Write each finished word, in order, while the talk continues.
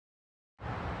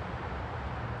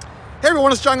Hey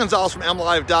everyone, it's John Gonzalez from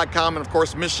MLive.com and of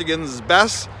course Michigan's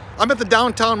best. I'm at the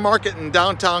downtown market in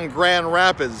downtown Grand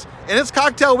Rapids and it's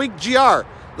Cocktail Week GR.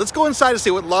 Let's go inside to see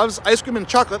what Love's Ice Cream and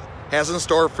Chocolate has in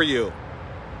store for you.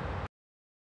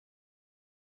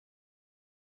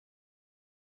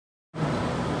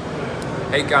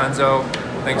 Hey Gonzo,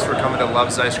 thanks for coming to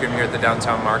Love's Ice Cream here at the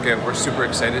downtown market. We're super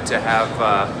excited to have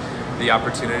the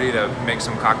opportunity to make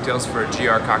some cocktails for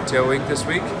GR Cocktail Week this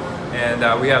week.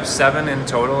 And we have 7 in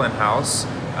total in-house.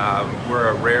 We're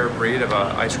a rare breed of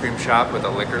an ice cream shop with a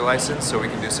liquor license, so we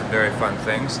can do some very fun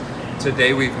things.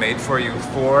 Today we've made for you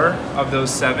 4 of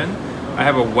those 7. I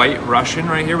have a White Russian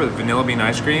right here with vanilla bean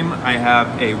ice cream. I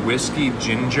have a whiskey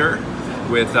ginger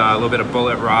with a little bit of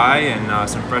bullet rye and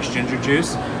some fresh ginger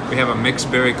juice. We have a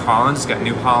mixed berry Collins. It's got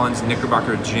New Holland's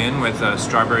Knickerbocker gin with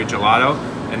strawberry gelato.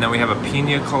 And then we have a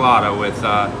pina colada with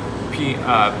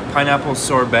pineapple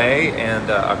sorbet and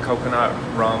a coconut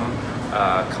rum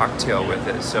cocktail with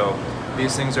it. So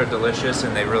these things are delicious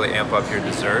and they really amp up your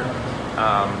dessert.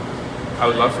 I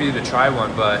would love for you to try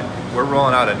one, but we're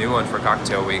rolling out a new one for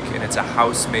Cocktail Week, and it's a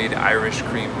house-made Irish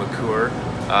cream liqueur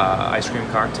ice cream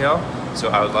cocktail. So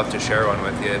I would love to share one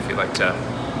with you if you'd like to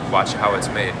watch how it's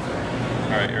made.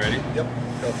 All right, you ready? Yep.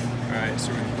 Go. All right,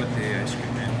 so we're gonna put the ice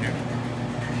cream in here.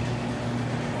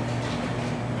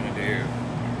 I'm gonna do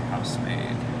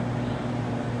house-made.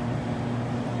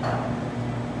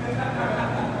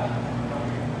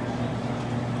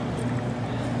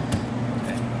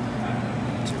 Okay.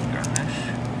 To garnish.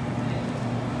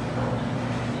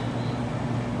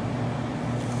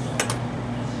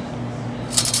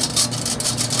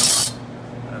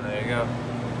 And there you go.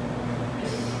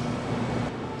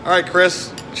 All right,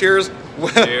 Chris, cheers.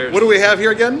 Cheers. What do we have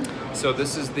here again? So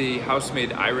this is the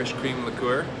house-made Irish cream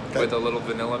liqueur with a little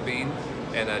vanilla bean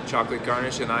and a chocolate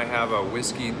garnish, and I have a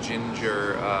whiskey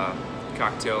ginger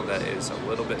cocktail that is a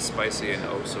little bit spicy and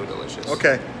oh so delicious.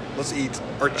 Okay, let's eat.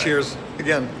 Or cheers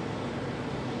again.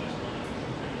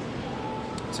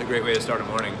 It's a great way to start a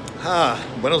morning.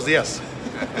 Buenos dias.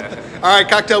 All right,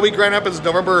 Cocktail Week Grand Rapids,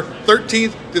 November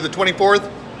 13th through the 24th.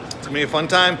 It's gonna be a fun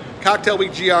time.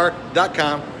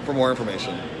 CocktailWeekGR.com for more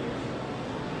information.